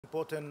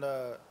Important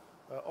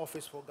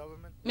office for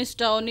government.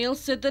 Mr. O'Neill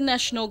said the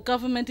national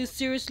government is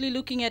seriously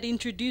looking at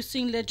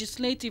introducing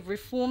legislative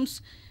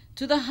reforms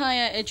to the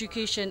Higher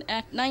Education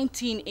Act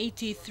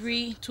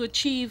 1983 to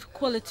achieve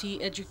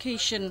quality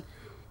education.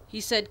 He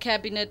said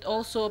Cabinet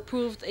also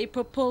approved a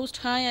proposed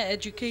Higher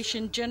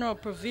Education General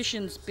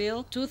Provisions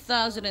Bill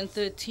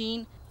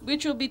 2013,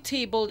 which will be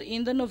tabled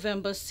in the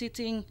November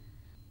sitting.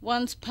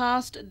 Once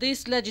passed,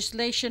 this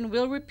legislation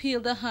will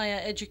repeal the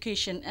Higher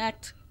Education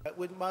Act.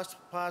 We must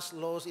pass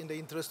laws in the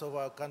interest of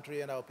our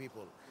country and our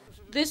people.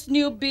 This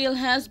new bill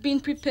has been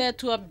prepared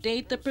to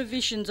update the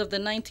provisions of the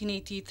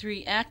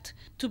 1983 Act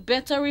to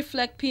better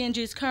reflect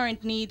PNG's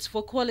current needs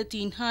for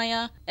quality in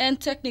higher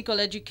and technical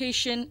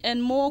education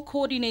and more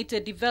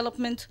coordinated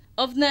development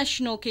of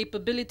national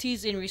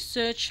capabilities in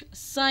research,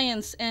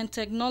 science and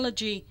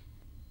technology.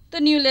 The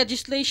new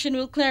legislation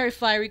will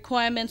clarify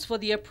requirements for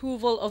the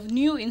approval of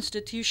new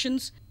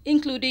institutions,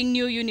 including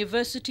new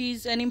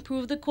universities, and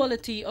improve the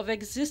quality of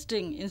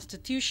existing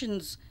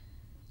institutions.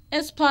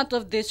 As part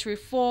of this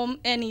reform,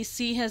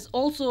 NEC has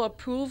also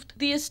approved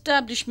the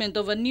establishment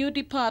of a new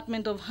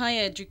Department of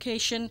Higher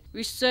Education,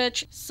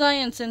 Research,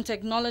 Science and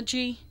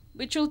Technology,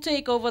 which will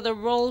take over the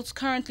roles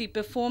currently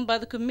performed by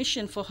the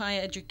Commission for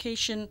Higher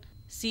Education,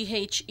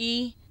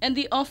 CHE, and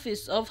the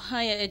Office of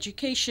Higher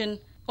Education,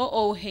 or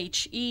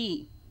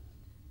OHE.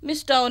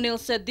 Mr. O'Neill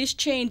said this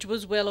change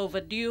was well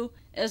overdue,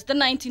 as the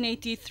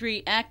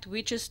 1983 Act,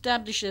 which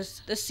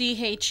establishes the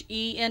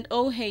CHE and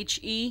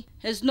OHE,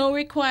 has no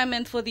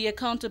requirement for the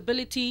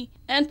accountability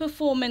and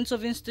performance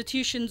of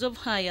institutions of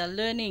higher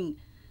learning.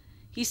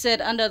 He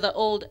said under the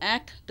old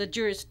Act, the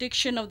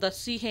jurisdiction of the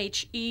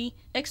CHE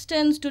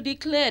extends to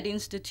declared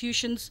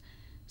institutions,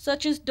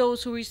 such as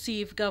those who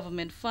receive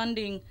government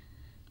funding.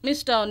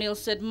 Mr. O'Neill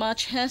said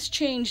much has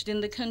changed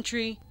in the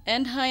country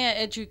and higher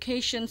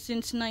education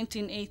since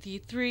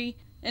 1983,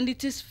 and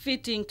it is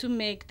fitting to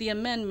make the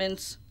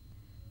amendments.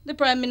 The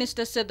Prime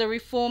Minister said the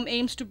reform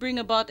aims to bring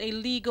about a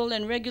legal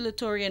and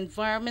regulatory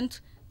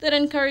environment that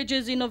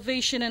encourages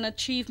innovation and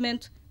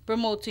achievement,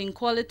 promoting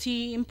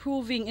quality,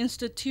 improving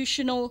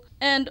institutional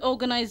and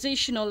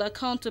organizational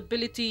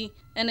accountability,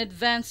 and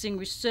advancing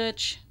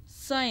research,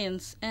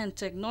 science and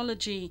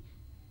technology.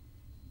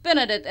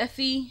 Bernadette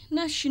Effie,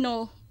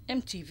 National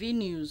MTV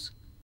News.